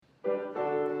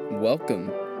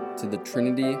Welcome to the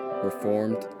Trinity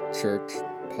Reformed Church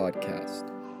podcast.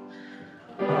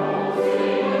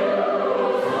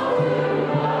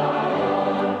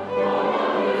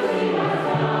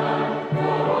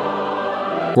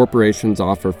 Corporations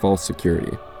offer false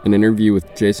security. An interview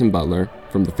with Jason Butler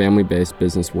from the Family-Based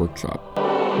Business Workshop.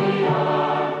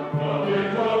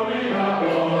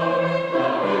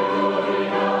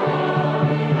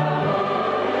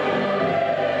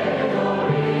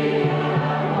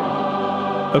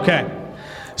 Okay,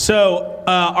 so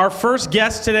our first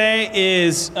guest today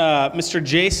is Mr.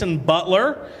 Jason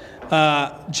Butler.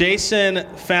 Jason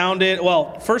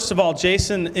first of all,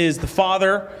 Jason is the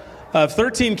father of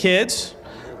 13 kids,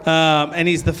 and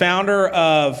he's the founder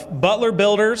of Butler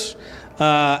Builders,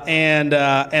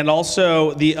 and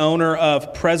also the owner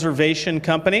of Preservation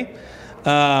Company.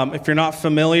 If you're not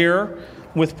familiar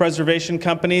with Preservation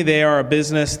Company, they are a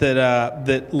business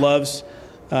that loves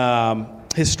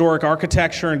historic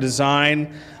architecture and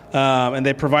design, and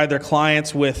they provide their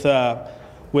clients with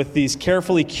these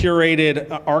carefully curated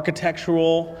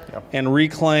architectural and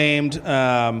reclaimed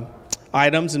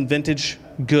items and vintage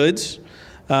goods.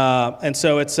 And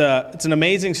so it's an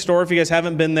amazing store. If you guys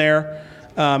haven't been there,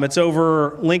 it's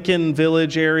over Lincoln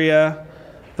Village area.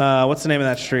 What's the name of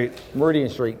that street? Meridian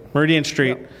Street. Meridian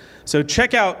Street. Yep. So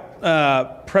check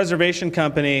out Preservation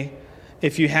Company.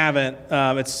 If you haven't,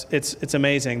 it's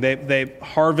amazing. They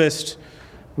harvest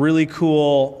really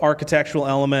cool architectural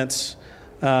elements,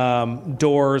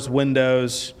 doors,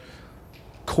 windows,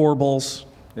 corbels,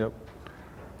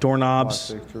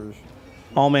 doorknobs, Fixtures.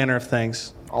 all manner of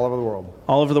things. All over the world.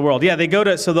 All over the world. Yeah,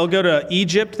 they'll go to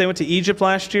Egypt. They went to Egypt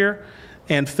last year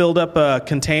and filled up a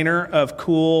container of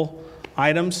cool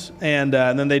items, and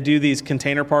then they do these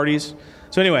container parties.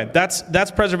 So anyway,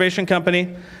 that's Preservation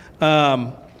Company.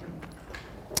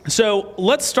 So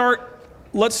let's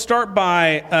start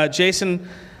by Jason.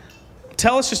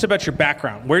 Tell us just about your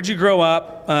background. Where'd you grow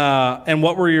up, and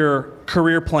what were your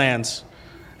career plans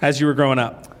as you were growing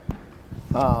up?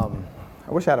 I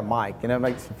wish I had a mic. It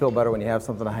makes you feel better when you have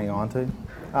something to hang on to.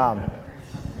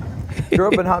 Grew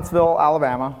up in Huntsville,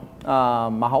 Alabama,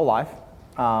 my whole life.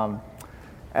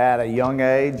 At a young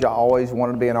age, I always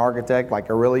wanted to be an architect, like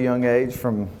a really young age,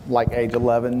 from like age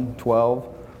 11,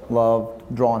 12. Loved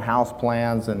drawing house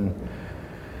plans, and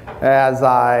as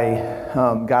I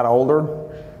got older,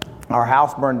 our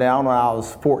house burned down when I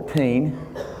was 14,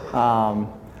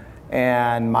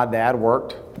 and my dad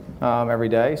worked every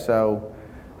day, so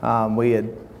we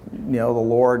had, the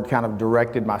Lord kind of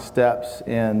directed my steps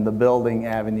in the building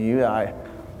avenue. I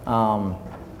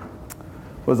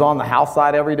was on the house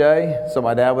side every day, so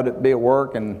my dad would be at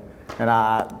work, and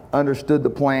I understood the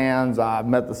plans. I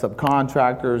met the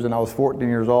subcontractors, and I was 14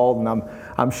 years old, and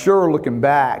I'm sure looking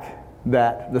back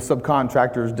that the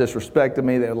subcontractors disrespected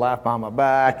me. They would laugh behind my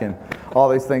back and all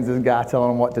these things. This guy telling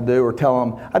them what to do, or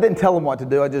I didn't tell them what to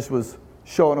do. I just was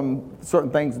showing them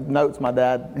certain things, notes my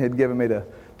dad had given me to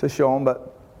show them.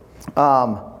 But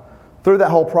through that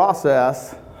whole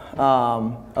process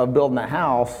of building that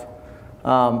house,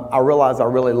 I realized I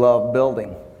really loved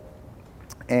building,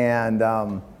 and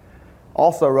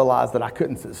also realized that I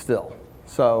couldn't sit still.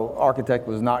 So architect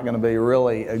was not going to be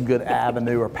really a good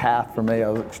avenue or path for me. I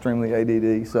was extremely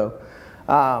ADD. So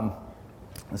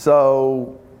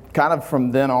kind of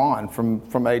from then on,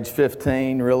 from age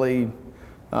 15, really,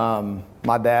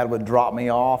 my dad would drop me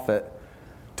off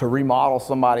to remodel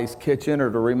somebody's kitchen,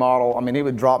 or to remodel. He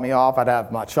would drop me off. I'd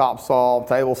have my chop saw,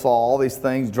 table saw, all these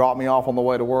things, drop me off on the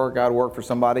way to work. I'd work for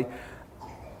somebody.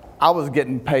 I was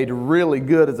getting paid really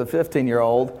good as a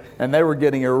 15-year-old, and they were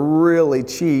getting a really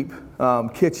cheap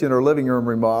kitchen or living room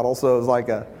remodel. So it was like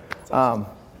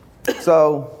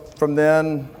so from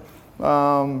then,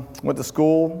 went to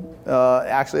school,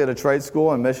 actually at a trade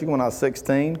school in Michigan when I was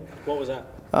 16. What was that?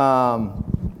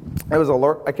 It was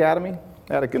Alert Academy.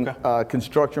 It had a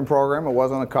construction program. It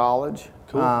wasn't a college.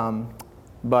 Cool.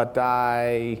 But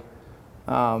I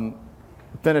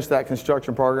finished that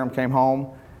construction program, came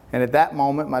home, and at that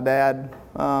moment, my dad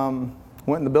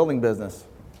went in the building business.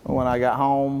 When I got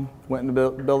home, went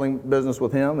into building business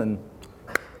with him, and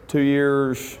 2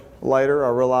 years later, I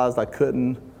realized I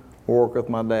couldn't work with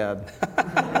my dad.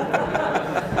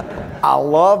 I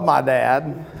love my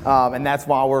dad, and that's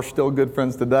why we're still good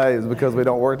friends today, is because we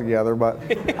don't work together. But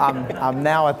I'm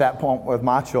now at that point with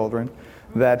my children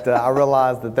that I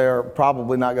realize that they're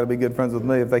probably not going to be good friends with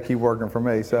me if they keep working for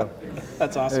me. So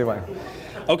that's awesome. Anyway.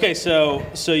 Okay, so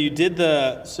you did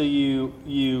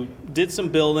some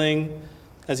building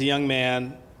as a young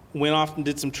man, went off and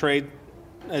did some trade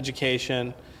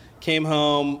education, came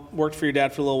home, worked for your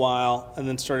dad for a little while, and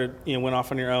then went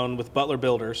off on your own with Butler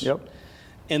Builders. Yep.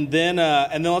 And then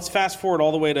let's fast forward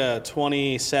all the way to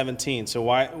 2017. So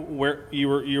where you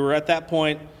were at that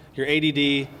point, you're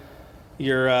ADD,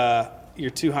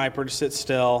 you're too hyper to sit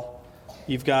still.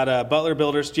 You've got Butler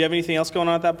Builders. Do you have anything else going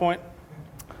on at that point?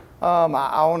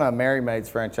 I own a Mary Maids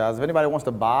franchise. If anybody wants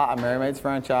to buy a Mary Maids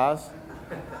franchise,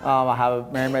 I have a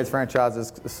Mary Maids franchise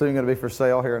that's soon going to be for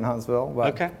sale here in Huntsville.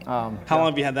 But, okay. How long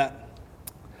have you had that?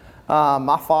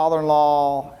 My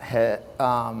father-in-law had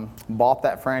bought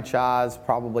that franchise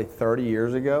probably 30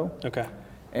 years ago. Okay.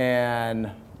 And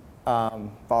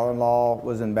father-in-law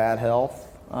was in bad health.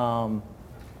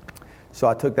 So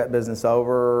I took that business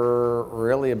over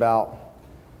really about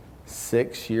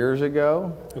 6 years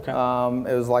ago. Okay.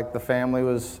 It was like the family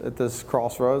was at this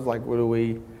crossroads, like, what do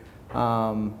we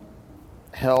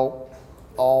help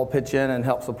all pitch in and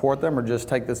help support them, or just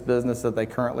take this business that they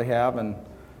currently have and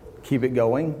keep it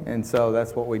going? And so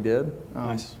that's what we did.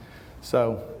 Nice.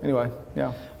 So anyway,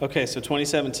 yeah. Okay, so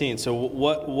 2017. So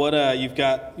what you've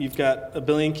got a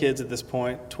billion kids at this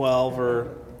point, 12 or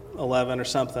 11 or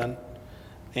something,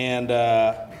 and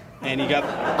you got.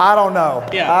 I don't know.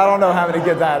 Yeah. I don't know how many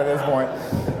kids I had at this point.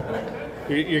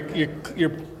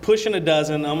 You're pushing a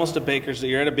dozen, almost a baker's.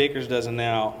 You're at a baker's dozen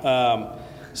now.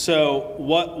 So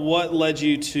what led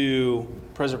you to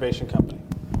Preservation Company?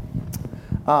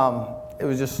 It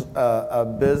was just a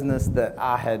business that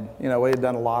I had, we had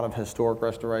done a lot of historic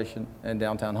restoration in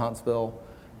downtown Huntsville.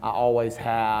 I always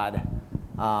had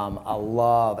a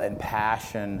love and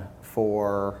passion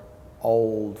for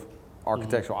old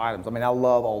architectural items. I mean, I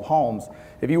love old homes.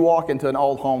 If you walk into an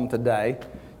old home today,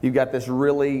 you've got this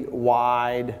really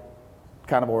wide,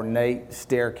 kind of ornate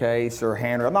staircase or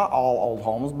handrail. Not all old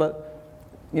homes, but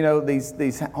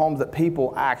these homes that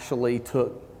people actually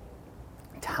took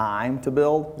time to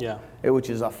build. Yeah. Which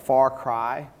is a far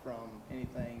cry from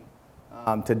anything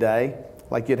today.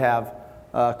 Like, you'd have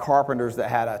carpenters that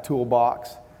had a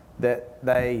toolbox that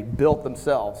they built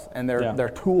themselves, and their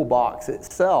toolbox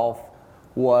itself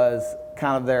was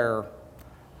kind of their,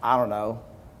 I don't know,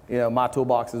 my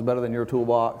toolbox is better than your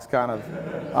toolbox kind of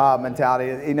mentality.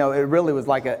 It really was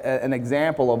like an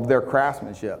example of their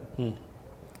craftsmanship.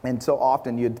 And so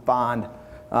often you'd find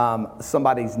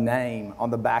somebody's name on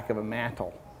the back of a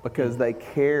mantle because they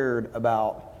cared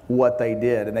about what they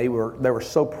did, and they were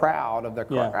so proud of their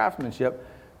craftsmanship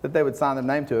that they would sign their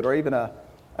name to it. Or even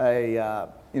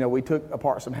we took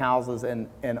apart some houses, and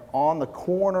on the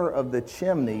corner of the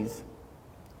chimneys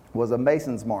was a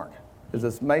mason's mark. There's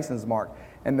this mason's mark,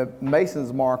 and the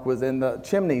mason's mark was in the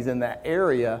chimneys in that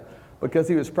area because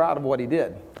he was proud of what he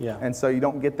did. Yeah. And so you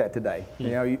don't get that today.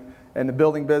 In the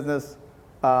building business,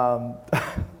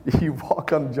 you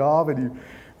walk on a job and you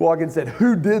walk in and said,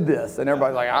 "Who did this?" And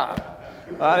everybody's like,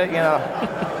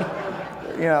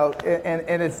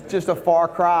 and it's just a far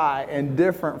cry and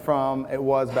different from it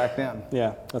was back then.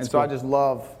 Yeah, that's so cool. I just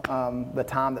love the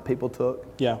time that people took.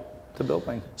 Yeah. To build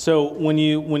things. So when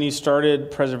you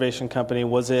started Preservation Company,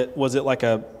 was it like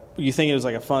you think it was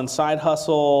like a fun side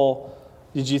hustle?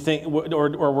 Did you think,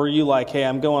 or were you like, hey,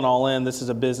 I'm going all in, this is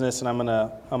a business, and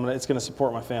it's gonna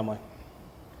support my family?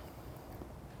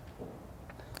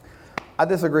 I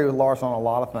disagree with Lars on a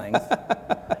lot of things.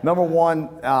 Number one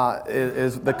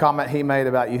is the comment he made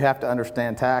about you have to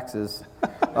understand taxes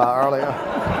earlier.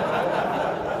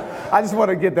 I just want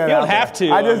to get that out. You don't have to.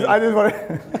 I just want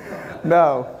to.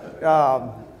 No.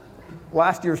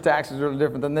 Last year's taxes are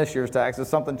different than this year's taxes.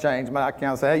 Something changed. My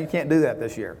account said, "Hey, you can't do that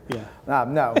this year." Yeah.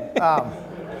 No.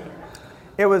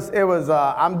 It was.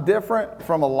 I'm different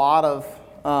from a lot of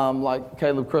like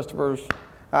Caleb Christophers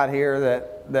out here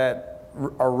that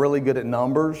are really good at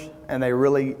numbers, and they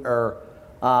really are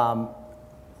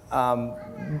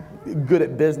good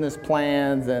at business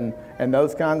plans and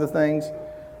those kinds of things.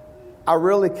 I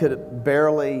really could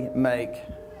barely make.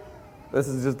 This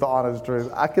is just the honest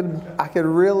truth. I could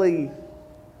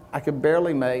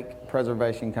barely make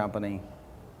Preservation Company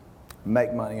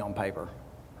make money on paper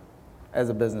as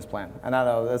a business plan. And I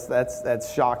know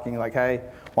that's shocking. Like, hey,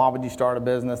 why would you start a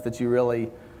business that you really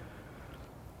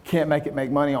can't make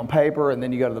money on paper? And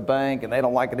then you go to the bank and they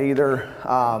don't like it either.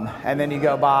 And then you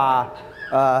go buy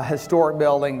a historic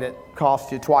building that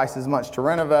costs you twice as much to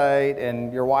renovate,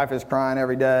 and your wife is crying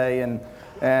every day,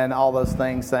 and all those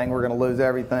things, saying we're going to lose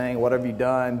everything. What have you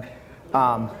done?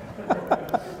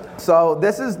 So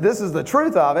this is the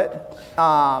truth of it.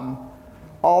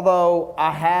 Although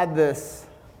I had this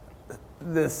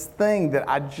thing that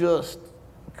I just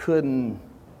couldn't.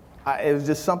 It was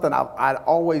just something I'd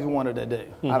always wanted to do.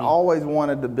 Mm-hmm. I'd always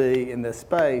wanted to be in this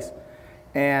space,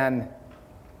 and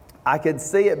I could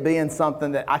see it being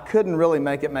something that I couldn't really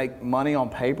make money on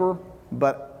paper,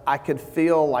 but I could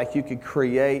feel like you could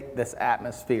create this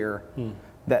atmosphere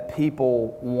that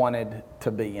people wanted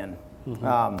to be in.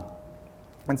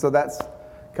 And so that's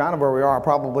kind of where we are. I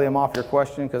probably am off your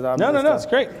question because I'm No, it's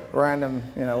great. Random,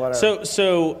 whatever.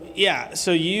 So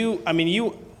you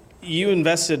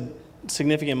invested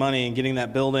significant money in getting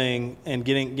that building and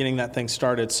getting that thing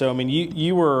started. So I mean,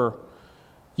 you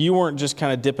weren't just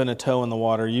kind of dipping a toe in the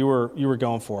water. You were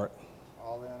going for it.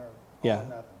 All in or Yeah. all or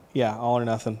nothing. Yeah, all or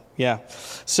nothing. Yeah.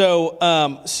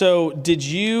 So did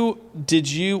you?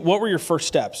 What were your first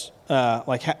steps?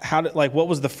 What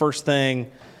was the first thing?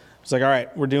 It's like, all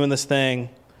right, we're doing this thing.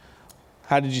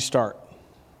 How did you start?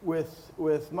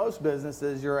 With most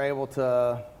businesses, you're able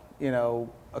to,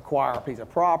 acquire a piece of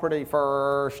property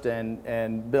first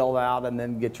and build out and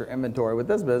then get your inventory. With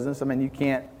this business, I mean, you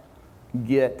can't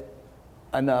get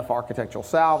enough architectural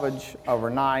salvage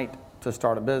overnight to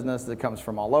start a business that comes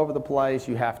from all over the place.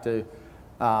 You have to,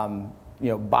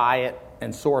 buy it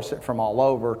and source it from all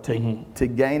over to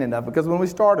gain enough. Because when we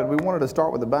started, we wanted to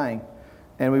start with a bang,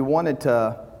 and we wanted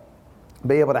to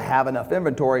be able to have enough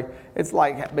inventory. It's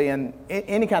like being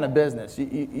any kind of business.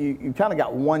 You kind of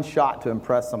got one shot to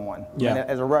impress someone. Yeah. I mean,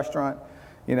 as a restaurant,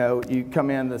 you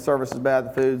come in, the service is bad,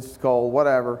 the food's cold,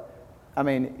 whatever. I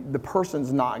mean, the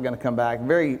person's not going to come back.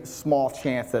 Very small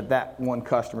chance that one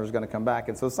customer is going to come back.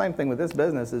 And so the same thing with this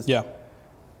business is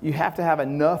you have to have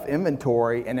enough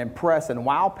inventory and impress and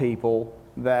wow people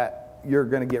that you're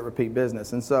going to get repeat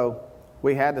business. And so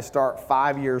we had to start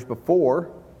 5 years before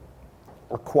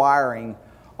acquiring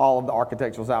all of the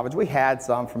architectural salvage. We had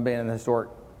some from being in the historic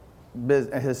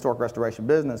restoration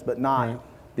business, but not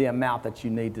the amount that you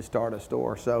need to start a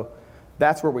store. So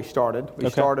that's where we started. We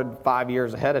started 5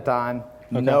 years ahead of time,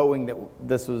 knowing that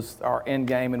this was our end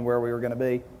game and where we were going to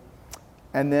be.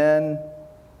 And then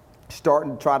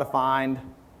starting to try to find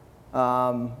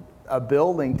a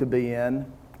building to be in.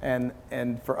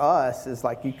 And for us, it's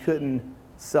like you couldn't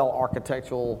sell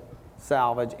architectural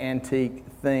salvage, antique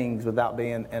things without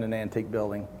being in an antique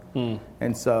building.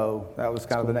 And so that was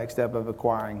kind of the next step of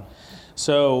acquiring.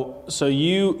 So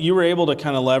you were able to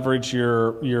kind of leverage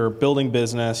your building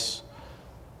business,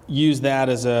 use that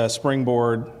as a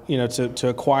springboard, to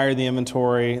acquire the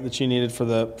inventory that you needed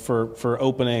for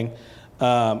opening,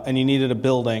 and you needed a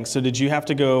building. So did you have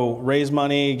to go raise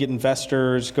money, get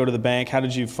investors, go to the bank? How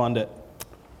did you fund it?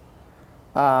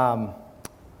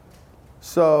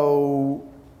 So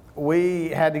we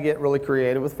had to get really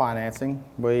creative with financing.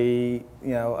 We,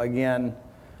 again,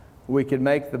 we could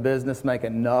make the business make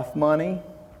enough money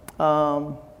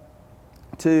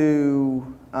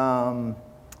to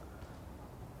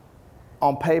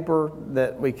on paper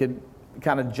that we could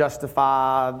kind of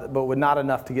justify, but with not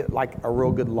enough to get like a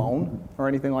real good loan or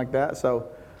anything like that. So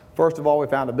first of all, we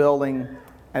found a building,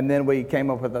 and then we came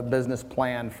up with a business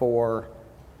plan for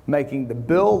making the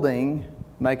building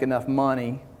make enough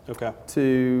money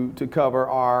to cover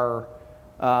our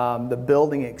the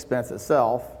building expense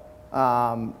itself.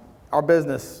 Our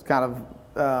business kind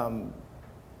of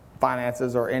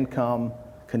finances or income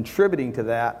contributing to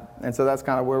that, and so that's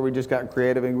kind of where we just got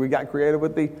creative, and we got creative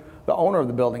with the owner of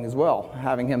the building as well,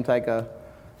 having him take a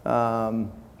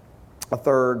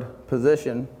third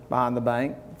position behind the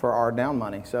bank for our down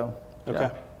money. So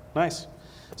Nice.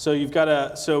 So you've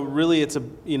got so really it's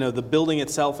the building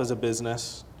itself is a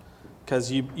business,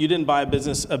 because you didn't buy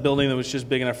a building that was just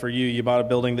big enough for you. You bought a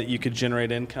building that you could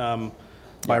generate income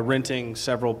by renting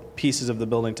several pieces of the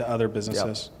building to other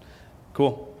businesses.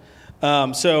 Cool.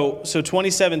 So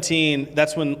 2017,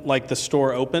 that's when like the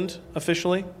store opened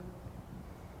officially?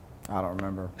 I don't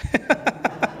remember.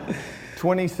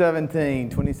 2017,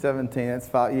 that's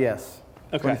yes.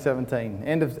 Okay. 2017,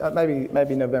 end of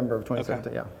maybe November of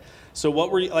 2017. Yeah. So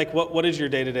what were you like? What did your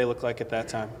day-to-day look like at that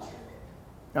time?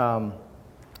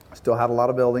 Still had a lot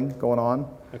of building going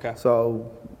on. Okay. So,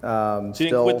 so you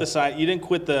didn't quit the site. You didn't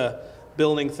quit the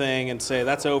building thing and say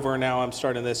that's over. Now I'm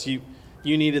starting this. You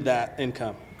needed that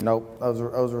income. Nope. Those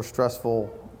were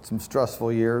some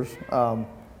stressful years.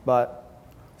 But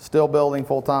still building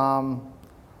full time.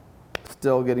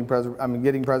 Still getting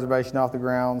preservation off the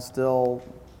ground. Still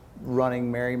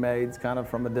running Merry Maids kind of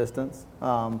from a distance.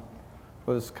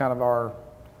 Was kind of our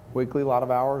weekly, lot of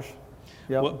hours.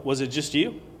 Yep. Was it just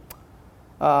you?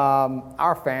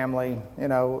 Our family,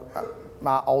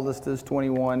 my oldest is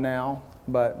 21 now,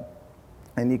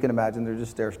 and you can imagine they're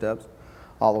just stair steps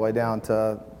all the way down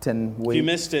to 10 weeks. If you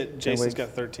missed it, Jason's got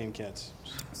 13 kids.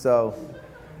 So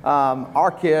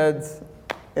our kids,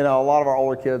 a lot of our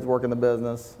older kids work in the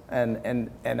business,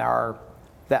 and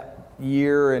that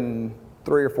year and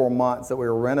 3 or 4 months that we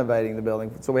were renovating the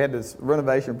building. So we had this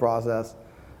renovation process.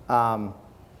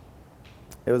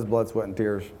 It was blood, sweat, and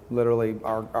tears. Literally,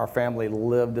 our family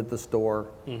lived at the store.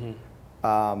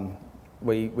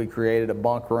 We created a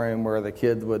bunk room where the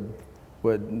kids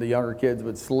the younger kids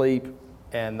would sleep,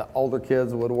 and the older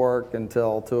kids would work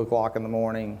until 2 o'clock in the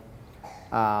morning,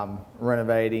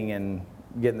 renovating and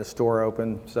getting the store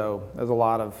open. So there's a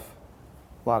lot of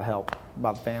help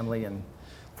by the family and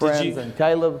friends. And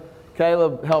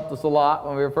Caleb helped us a lot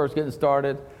when we were first getting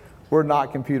started. We're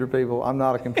not computer people. I'm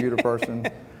not a computer person.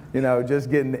 Just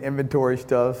getting the inventory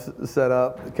stuff set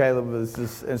up. Caleb was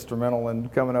just instrumental in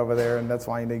coming over there, and that's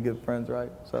why you need good friends, right?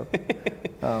 So,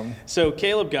 So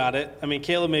Caleb got it. I mean,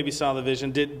 Caleb maybe saw the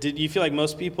vision. Did you feel like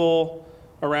most people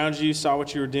around you saw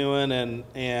what you were doing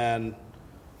and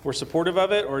were supportive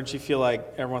of it, or did you feel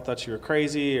like everyone thought you were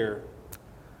crazy, or?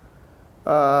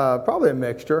 Probably a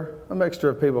mixture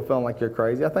of people feeling like you're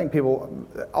crazy. I think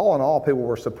all in all, people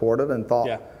were supportive and thought.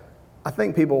 Yeah. I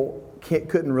think people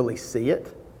couldn't really see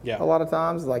it. Yeah. A lot of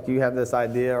times, like you have this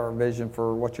idea or vision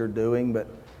for what you're doing, but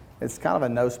it's kind of a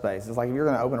no space. It's like if you're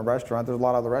going to open a restaurant, there's a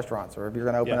lot of other restaurants, or if you're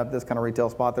going to open up this kind of retail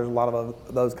spot, there's a lot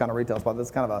of those kind of retail spots.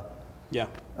 It's kind of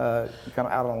kind of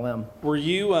out on a limb. Were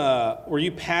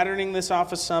you patterning this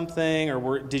off of something,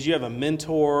 or did you have a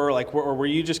mentor, or were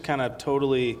you just kind of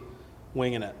totally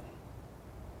winging it?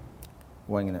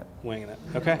 Winging it.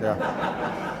 Okay.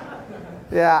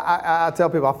 Yeah, I tell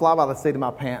people I fly by the seat of my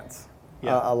pants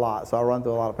a lot, so I run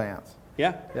through a lot of pants.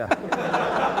 Yeah? Yeah.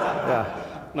 Yeah.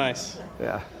 Nice.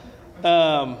 Yeah.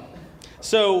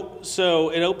 So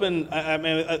it opened,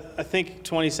 I think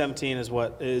 2017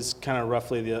 is kind of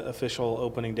roughly the official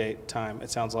opening date time, it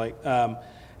sounds like.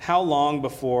 How long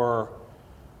before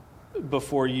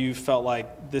you felt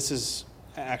like this is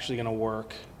actually going to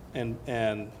work,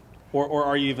 or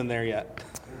are you even there yet?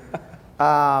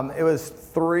 It was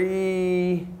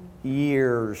 3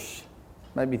 years,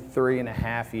 maybe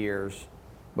 3.5 years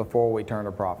before we turned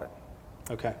a profit.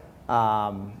 Okay.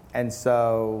 And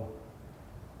so,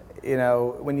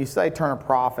 when you say turn a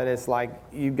profit, it's like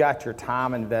you've got your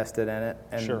time invested in it.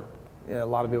 And sure. A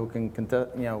lot of people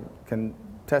can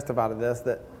testify to this,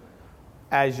 that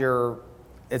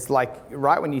it's like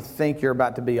right when you think you're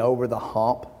about to be over the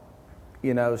hump,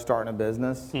 starting a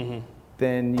business,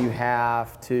 then you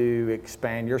have to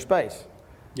expand your space.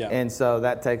 Yeah. And so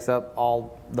that takes up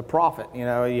all the profit. You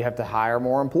have to hire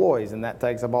more employees, and that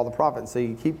takes up all the profit. So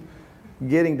you keep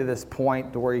getting to this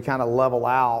point to where you kind of level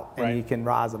out and you can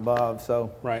rise above.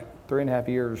 So 3.5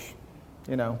 years,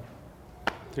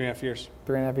 3.5 years.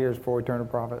 3.5 years before we turned a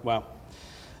profit. Wow.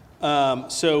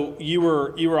 So you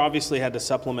were obviously had to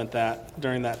supplement that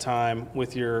during that time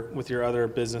with your other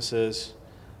businesses.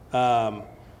 Are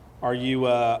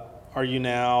you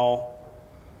now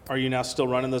still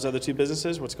running those other two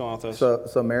businesses? What's going on with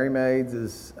those? So Mary Maids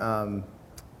is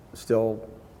still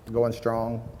going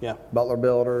strong. Yeah. Butler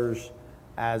Builders,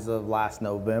 as of last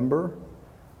November,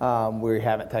 we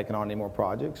haven't taken on any more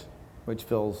projects, which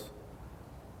feels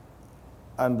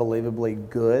unbelievably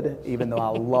good. Even though I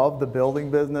love the building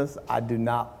business, I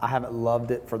haven't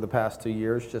loved it for the past 2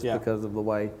 years just because of the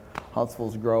way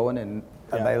Huntsville's growing, and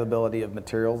availability of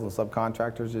materials and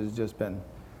subcontractors has just been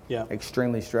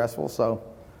extremely stressful. So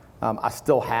I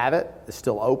still have it. It's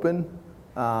still open.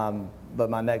 But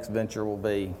my next venture will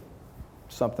be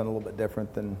something a little bit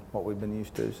different than what we've been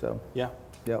used to. So yep.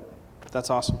 That's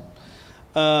awesome.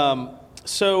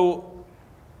 So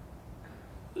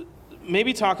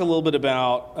maybe talk a little bit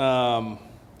about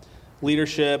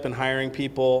leadership and hiring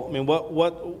people. I mean,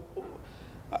 what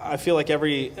I feel like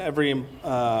every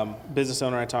business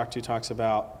owner I talk to talks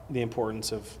about the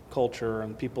importance of culture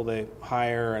and people they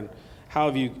hire, and how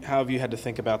have you had to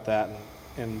think about that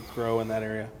and grow in that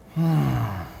area?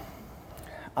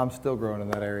 I'm still growing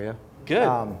in that area. Good.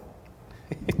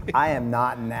 I am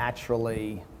not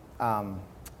naturally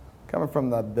coming from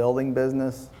the building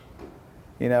business.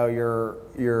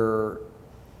 You're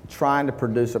trying to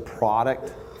produce a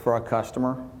product for a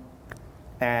customer,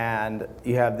 and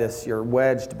you have you're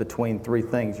wedged between three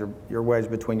things. You're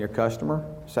wedged between your customer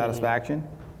satisfaction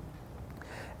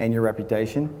and your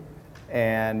reputation,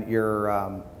 and your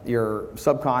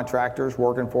subcontractors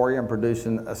working for you and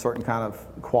producing a certain kind of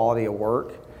quality of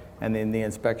work, and then the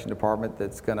inspection department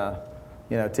that's gonna,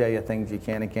 tell you things you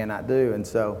can and cannot do. And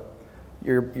so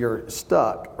you're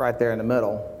stuck right there in the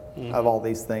middle of all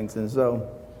these things. And so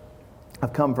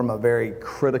I've come from a very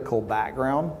critical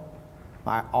background.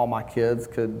 All my kids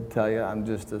could tell you I'm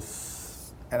just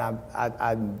and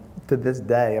I'm to this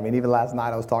day, I mean, even last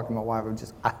night I was talking to my wife,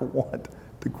 I want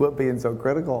to quit being so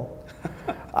critical.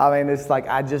 I mean, it's like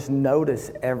I just notice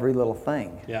every little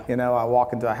thing. Yeah. You know, I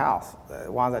walk into a house.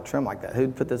 Why is that trim like that? Who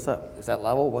put this up? Is that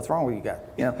level? What's wrong with you guys?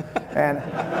 You know,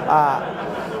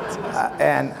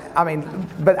 and I mean,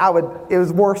 but it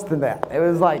was worse than that. It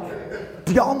was like,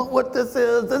 do y'all know what this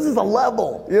is? This is a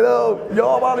level. You know,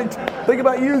 y'all ought to think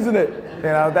about using it. You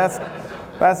know, that's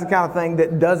the kind of thing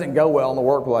that doesn't go well in the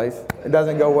workplace. It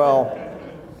doesn't go well.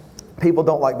 People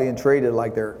don't like being treated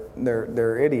like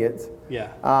they're idiots.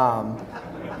 Yeah.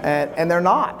 And they're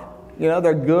not. You know,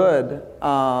 they're good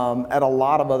at a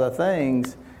lot of other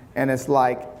things, and it's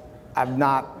like I've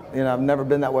never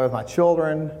been that way with my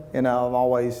children. You know, I'm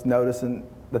always noticing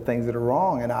the things that are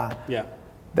wrong, and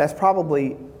that's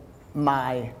probably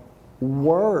my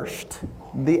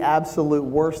the absolute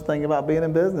worst thing about being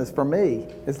in business for me.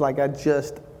 It's like I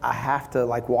have to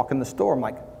like walk in the store. I'm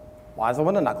like, why is the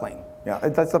window not clean? You know,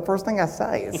 that's the first thing I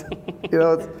say. Is, you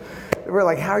know, we're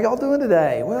like, how are y'all doing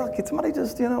today? Well, can somebody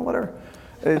just, you know, whatever.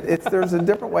 There's a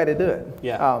different way to do it.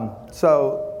 Yeah.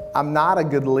 So I'm not a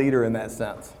good leader in that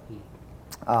sense.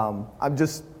 I'm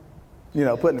just, you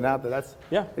know, putting it out there.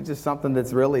 It's just something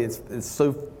that's really it's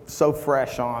so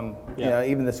fresh on you know,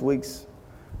 even this week's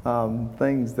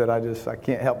things that I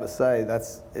can't help but say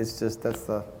that's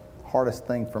the hardest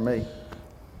thing for me.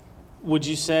 Would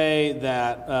you say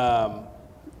that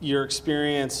your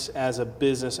experience as a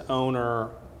business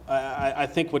owner, I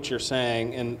think what you're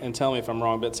saying, and tell me if I'm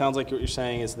wrong, but it sounds like what you're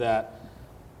saying is that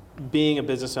being a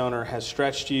business owner has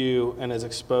stretched you and has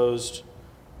exposed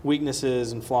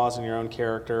weaknesses and flaws in your own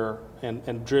character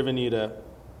and driven you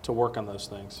to work on those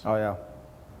things. Oh, yeah.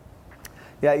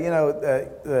 Yeah, you know,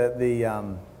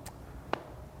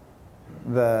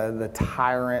 the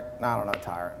tyrant, I don't know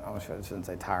tyrant, I shouldn't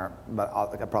say tyrant, but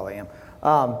I probably am.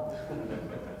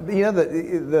 You know,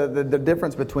 the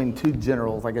difference between two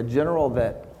generals, like a general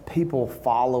that people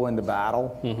follow into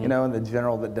battle, you know, and the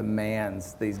general that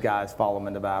demands these guys follow him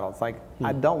into battle. It's like,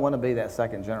 I don't want to be that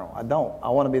second general. I don't. I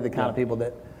want to be the kind of people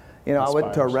that, you know, I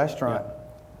went to a restaurant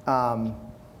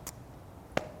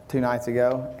 2 nights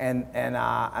ago, and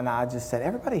I just said,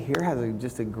 everybody here has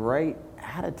just a great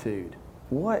attitude.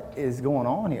 What is going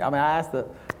on here? I mean, I asked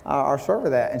our server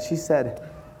that, and she said,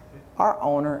 our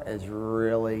owner is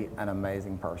really an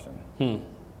amazing person.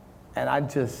 And I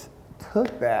just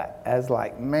took that as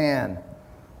like, man,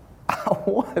 I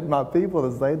want my people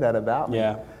to say that about me.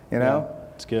 Yeah. You know?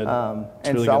 Yeah. It's good. And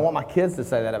really so good. I want my kids to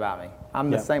say that about me. I'm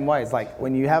the same way. It's like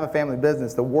when you have a family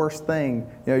business, the worst thing,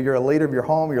 you know, you're a leader of your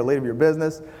home, you're a leader of your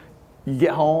business. You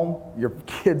get home, your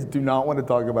kids do not want to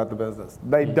talk about the business.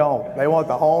 They don't. They want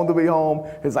the home to be home.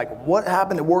 It's like, what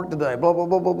happened at work today? Blah, blah,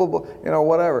 blah, blah, blah, blah, you know,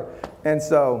 whatever. And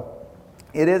so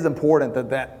it is important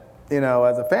that, you know,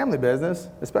 as a family business,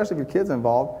 especially if your kids are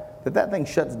involved, that thing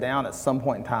shuts down at some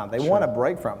point in time. They want to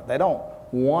break from it. They don't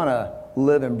want to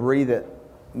live and breathe it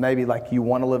maybe like you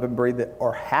want to live and breathe it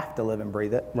or have to live and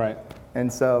breathe it. Right.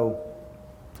 And so,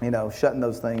 you know, shutting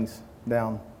those things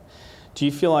down. Do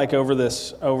you feel like over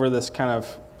this kind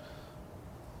of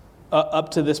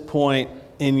up to this point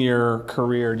in your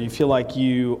career, do you feel like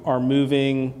you are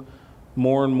moving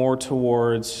more and more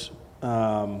towards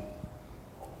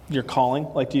your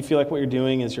calling? Like, do you feel like what you're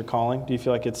doing is your calling? Do you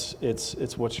feel like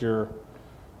it's what you're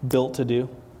built to do?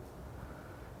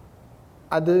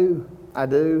 I do.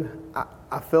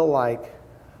 I feel like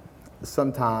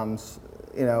sometimes,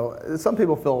 you know, some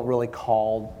people feel really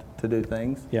called to do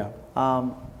things. Yeah.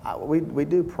 We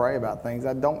do pray about things.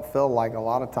 I don't feel like a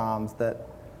lot of times that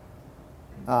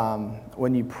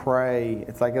when you pray,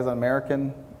 it's like as an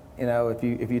American, you know, if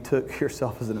you took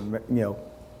yourself as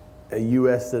a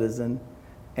U.S. citizen,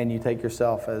 and you take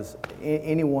yourself as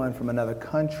anyone from another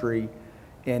country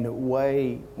in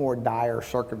way more dire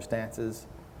circumstances,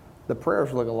 the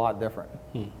prayers look a lot different.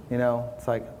 You know, it's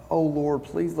like, oh Lord,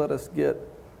 please let us get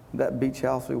that beach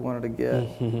house we wanted to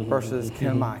get, versus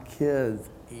can my kids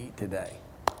eat today?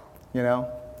 You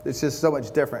know, it's just so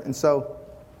much different. And so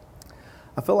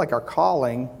I feel like our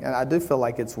calling, and I do feel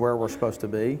like it's where we're supposed to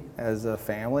be as a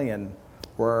family and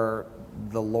where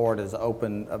the Lord has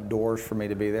opened up doors for me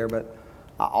to be there. But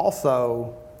I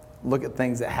also look at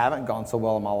things that haven't gone so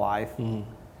well in my life,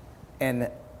 and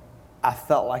I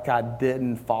felt like I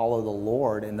didn't follow the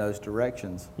Lord in those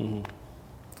directions. And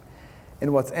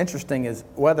what's interesting is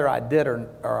whether I did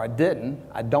or I didn't,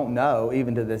 I don't know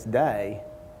even to this day,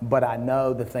 but I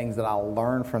know the things that I'll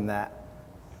learn from that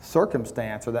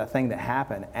circumstance or that thing that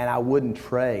happened, and I wouldn't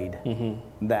trade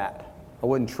that. I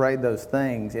wouldn't trade those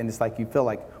things. And it's like you feel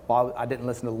like, well, I didn't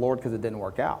listen to the Lord because it didn't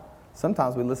work out.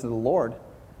 Sometimes we listen to the Lord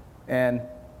and,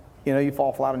 you know, you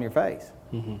fall flat on your face.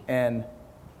 And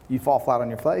you fall flat on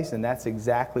your face, and that's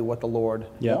exactly what the Lord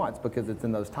wants, because it's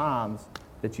in those times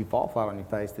that you fall flat on your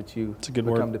face, that you a good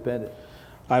become word. dependent.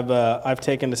 I've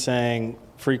taken to saying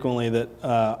frequently that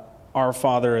our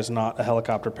Father is not a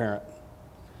helicopter parent.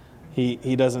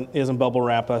 He doesn't bubble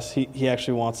wrap us. He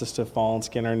actually wants us to fall and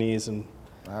skin our knees, and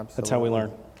that's how we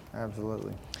learn.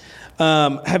 Absolutely.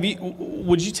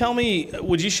 Would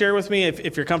you share with me,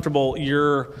 if you're comfortable,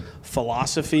 your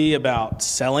philosophy about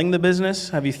selling the business?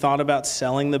 Have you thought about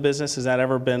selling the business? Has that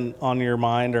ever been on your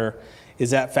mind, or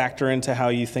is that factor into how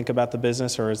you think about the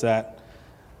business, or is that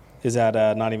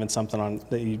not even something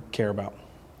that you care about?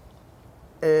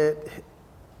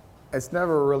 It's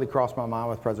never really crossed my mind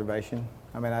with preservation.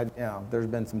 I mean, there's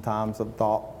been some times I've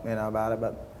thought, about it,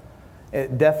 but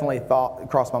it definitely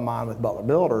crossed my mind with Butler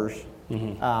Builders.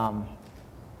 Mm-hmm.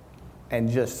 And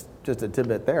just a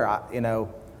tidbit there,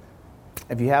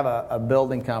 if you have a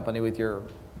building company with your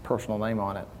personal name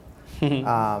on it,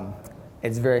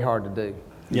 it's very hard to do.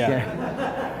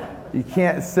 You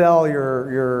can't sell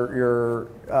your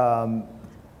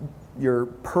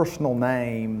personal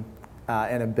name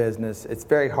in a business. It's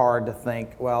very hard to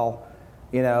think, well,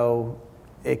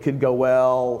 it could go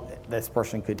well, this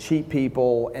person could cheat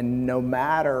people, and no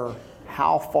matter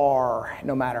how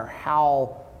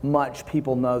much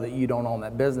people know that you don't own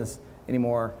that business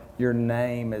anymore, your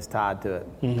name is tied to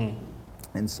it. Mm-hmm.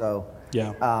 And so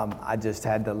I just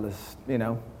had to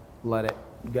let it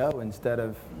go instead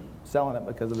of selling it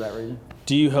because of that reason.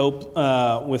 Do you hope,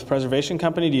 with Preservation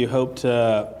Company, do you hope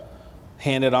to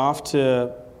hand it off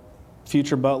to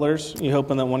future butlers? You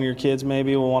hoping that one of your kids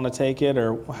maybe will want to take it,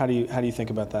 or how do you think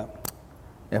about that?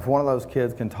 If one of those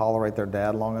kids can tolerate their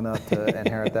dad long enough to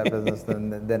inherit that business,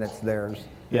 then it's theirs.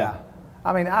 Yeah.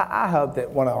 I mean, I hope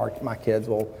that one of my kids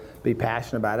will be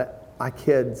passionate about it. My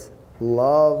kids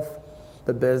love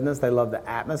the business. They love the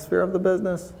atmosphere of the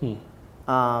business.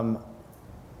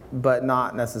 But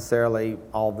not necessarily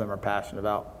all of them are passionate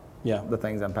about the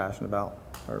things I'm passionate about.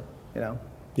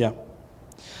 Yeah.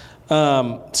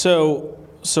 So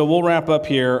we'll wrap up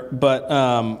here, but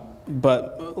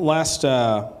last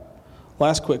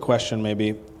quick question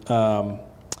maybe.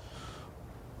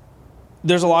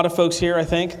 There's a lot of folks here, I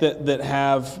think, that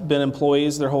have been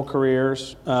employees their whole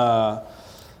careers,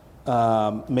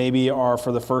 maybe are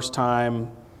for the first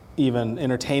time even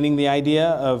entertaining the idea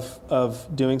of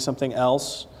doing something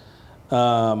else.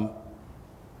 I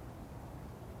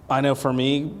know for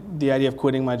me, the idea of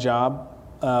quitting my job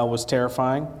was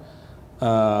terrifying.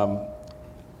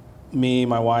 Me,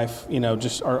 my wife,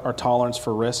 just our tolerance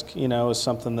for risk, is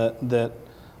something that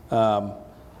I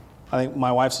think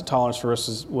my wife's tolerance for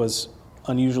risk was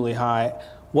unusually high.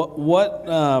 What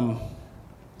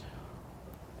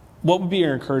would be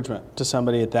your encouragement to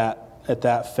somebody at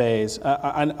that phase?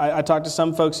 I talk to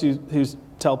some folks who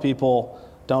tell people,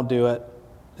 don't do it.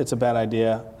 It's a bad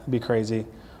idea. It'd be crazy.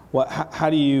 What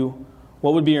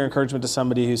would be your encouragement to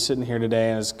somebody who's sitting here today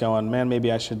and is going, man,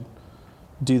 maybe I should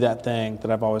do that thing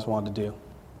that I've always wanted to do?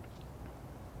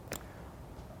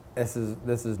 This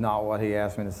is not what he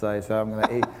asked me to say, so I'm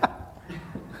going to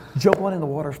jump on in the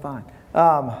water's fine.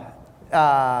 What's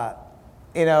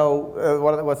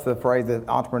the phrase that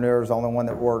entrepreneur is the only one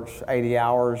that works 80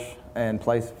 hours and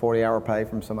plays 40-hour pay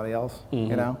from somebody else?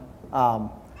 Mm-hmm.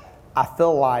 I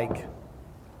feel like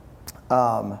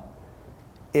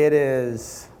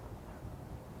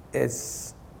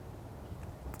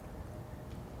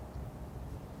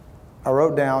I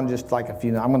wrote down just like a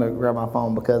few. I'm going to grab my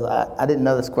phone because I didn't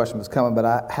know this question was coming, but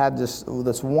I had just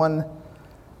this one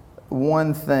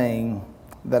thing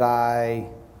that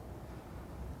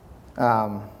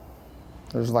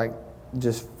there's like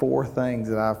just 4 things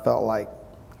that I felt like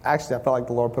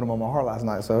the Lord put them on my heart last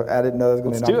night, so I didn't know there was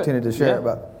going to be an opportunity to share it.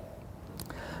 But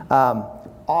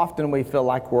often we feel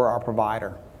like we're our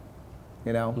provider,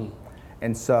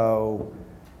 and so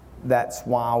that's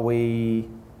why we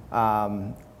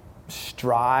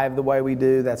strive the way we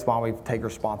do. That's why we take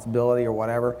responsibility or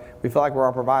whatever. We feel like we're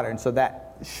our provider, and so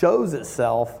that shows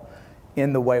itself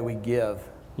in the way we give,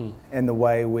 in the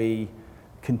way we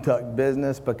conduct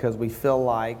business, because we feel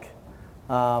like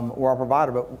we're our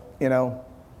provider. But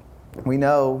we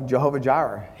know Jehovah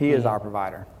Jireh, He is our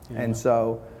provider, and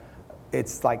so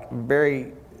it's like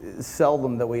very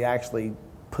seldom that we actually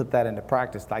put that into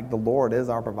practice. Like, the Lord is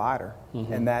our provider,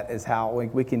 and that is how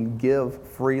we can give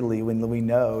freely when we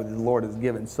know the Lord has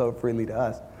given so freely to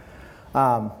us.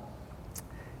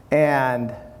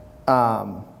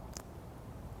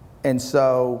 And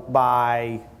so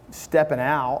by stepping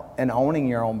out and owning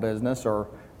your own business, or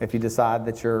if you decide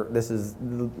that this is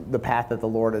the path that the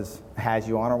Lord has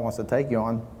you on or wants to take you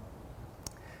on,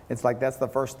 it's like that's the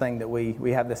first thing that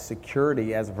we have this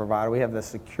security as a provider. We have the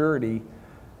security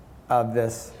of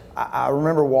this. I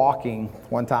remember walking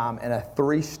one time in a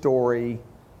 3-story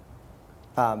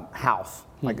house.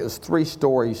 Like it was 3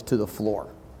 stories to the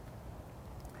floor.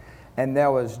 And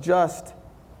there was just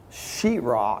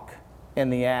sheetrock in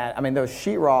the attic. I mean, there was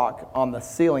sheetrock on the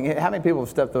ceiling. How many people have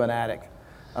stepped through an attic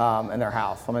in their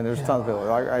house? I mean, there's tons of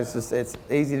people. It's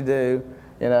easy to do.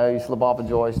 You know, you slip off a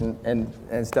joist and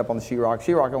step on the sheetrock.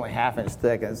 Sheetrock only half-inch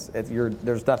thick.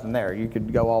 There's nothing there. You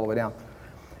could go all the way down.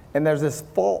 And there's this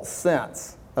false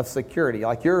sense of security.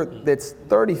 Like it's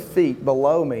 30 feet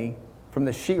below me from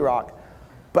the sheetrock,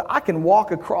 but I can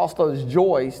walk across those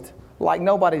joists like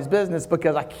nobody's business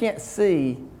because I can't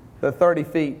see the 30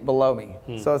 feet below me.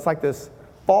 So it's like this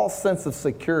false sense of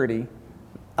security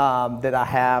that I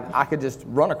have. I could just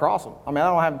run across them. I mean, I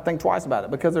don't have to think twice about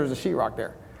it because there's a sheetrock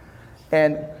there.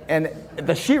 And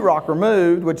the sheetrock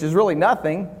removed, which is really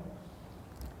nothing,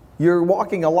 you're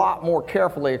walking a lot more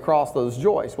carefully across those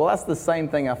joists. Well, that's the same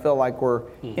thing I feel like we're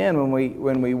in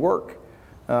when we work,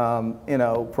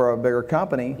 for a bigger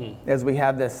company, as we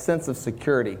have this sense of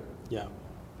security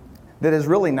that is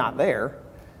really not there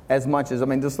as much as, I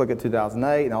mean, just look at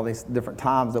 2008 and all these different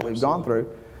times that we've gone through.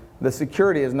 The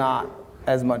security is not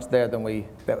as much there than the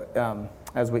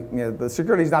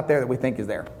security is not there that we think is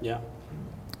there. Yeah.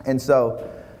 And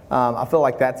so I feel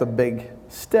like that's a big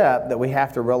step that we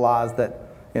have to realize that,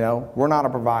 we're not a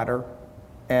provider,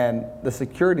 and the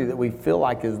security that we feel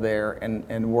like is there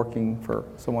and working for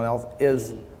someone else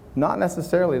is not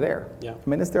necessarily there. Yeah. I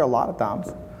mean, it's there a lot of times.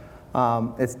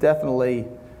 It's definitely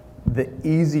the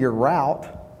easier route,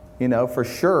 for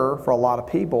sure, for a lot of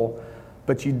people,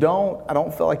 but I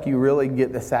don't feel like you really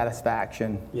get the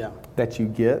satisfaction that you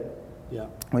get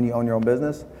when you own your own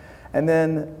business. And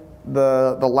then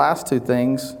the last 2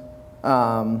 things,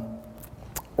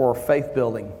 or faith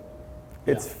building.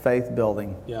 It's faith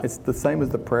building. Yeah. It's the same as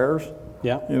the prayers.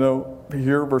 Yeah.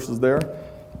 Here versus there.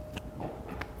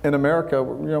 In America,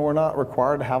 we're not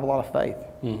required to have a lot of faith.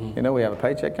 Mm-hmm. We have a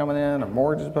paycheck coming in, our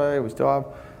mortgage is paid, we still have,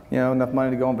 enough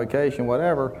money to go on vacation,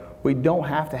 whatever. We don't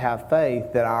have to have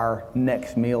faith that our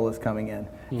next meal is coming in.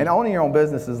 Mm-hmm. And owning your own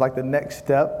business is like the next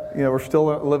step. We're still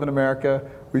living in America.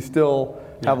 We still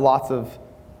have lots of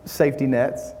safety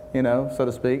nets, so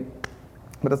to speak.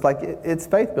 But it's like, it's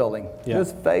faith building. Yeah.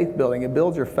 It's faith building. It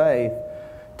builds your faith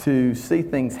to see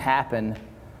things happen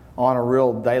on a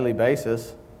real daily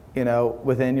basis,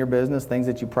 within your business, things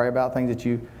that you pray about, things that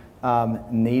you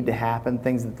need to happen,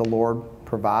 things that the Lord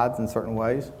provides in certain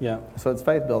ways. Yeah. So it's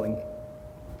faith building.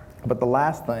 But the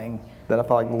last thing that I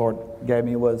felt like the Lord gave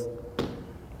me was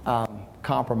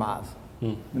compromise.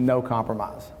 No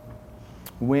compromise.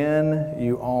 When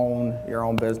you own your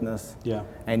own business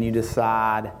and you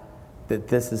decide that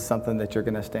this is something that you're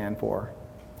going to stand for,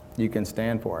 you can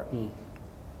stand for it.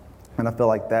 And I feel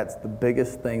like that's the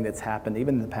biggest thing that's happened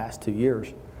even in the past 2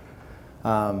 years.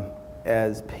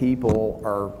 As people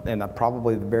are, and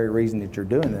probably the very reason that you're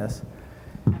doing this,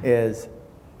 is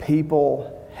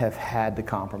people have had to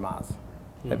compromise.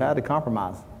 They've had to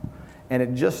compromise. And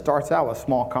it just starts out with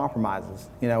small compromises.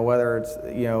 Whether it's,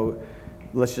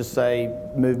 let's just say,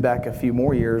 move back a few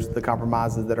more years, the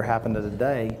compromises that are happening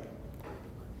today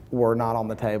were not on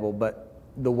the table, but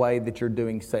the way that you're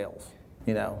doing sales,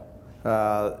 you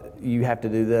have to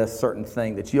do this certain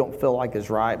thing that you don't feel like is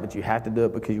right, but you have to do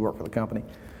it because you work for the company,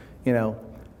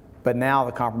 But now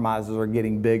the compromises are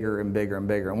getting bigger and bigger and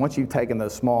bigger. And once you've taken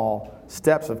those small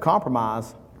steps of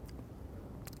compromise,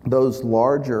 those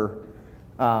larger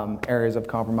areas of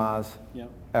compromise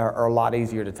are a lot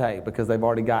easier to take because they've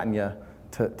already gotten you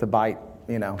to bite,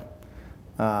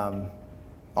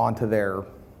 onto their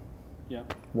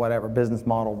whatever business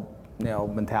model,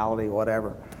 mentality,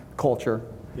 whatever, culture.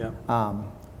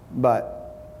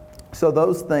 But so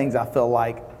those things I feel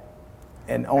like,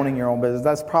 and owning your own business,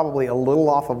 that's probably a little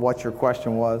off of what your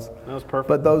question was. That was perfect.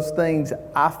 But those things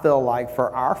I feel like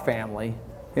for our family,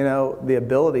 the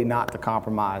ability not to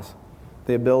compromise,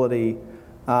 the ability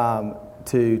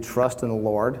to trust in the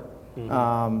Lord,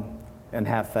 and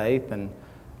have faith, and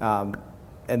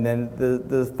then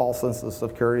the false sense of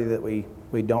security that we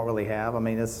don't really have. I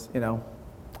mean, it's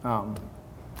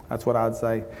that's what I would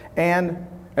say. And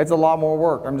it's a lot more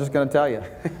work. I'm just going to tell you.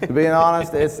 To be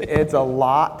honest, it's a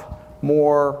lot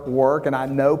more work, and I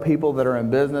know people that are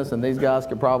in business, and these guys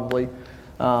could probably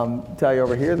tell you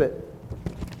over here that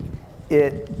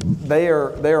they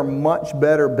are much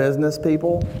better business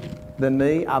people than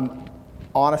me. I'm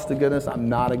honest to goodness, I'm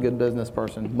not a good business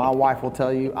person. My wife will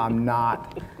tell you I'm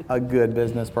not a good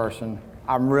business person.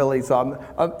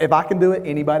 If I can do it,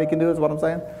 anybody can do it, is what I'm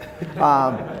saying.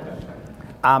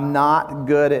 I'm not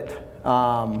good at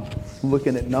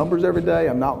looking at numbers every day.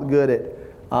 I'm not good at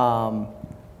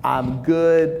I'm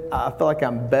good. I feel like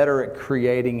I'm better at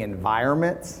creating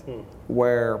environments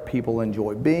where people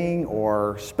enjoy being,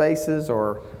 or spaces,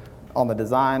 or on the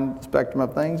design spectrum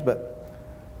of things. But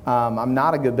I'm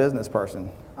not a good business person.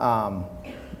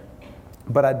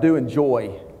 But I do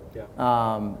enjoy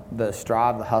the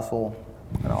strive, the hustle,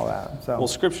 and all that. So, Well,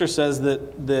 Scripture says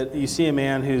that you see a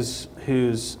man who's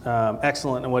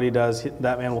excellent in what he does,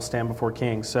 that man will stand before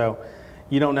kings. So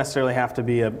you don't necessarily have to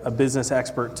be a business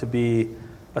expert to be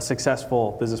a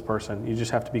successful business person. You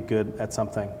just have to be good at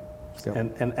something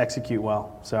and execute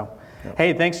well. So,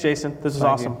 hey, thanks, Jason. This was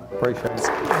awesome. Appreciate it.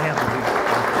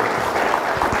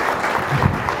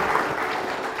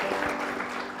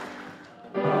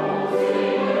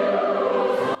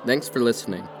 Thanks for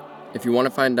listening. If you want to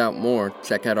find out more,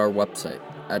 check out our website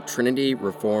at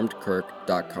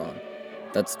trinityreformedkirk.com.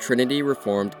 That's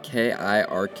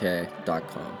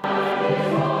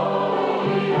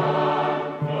trinityreformedkirk.com.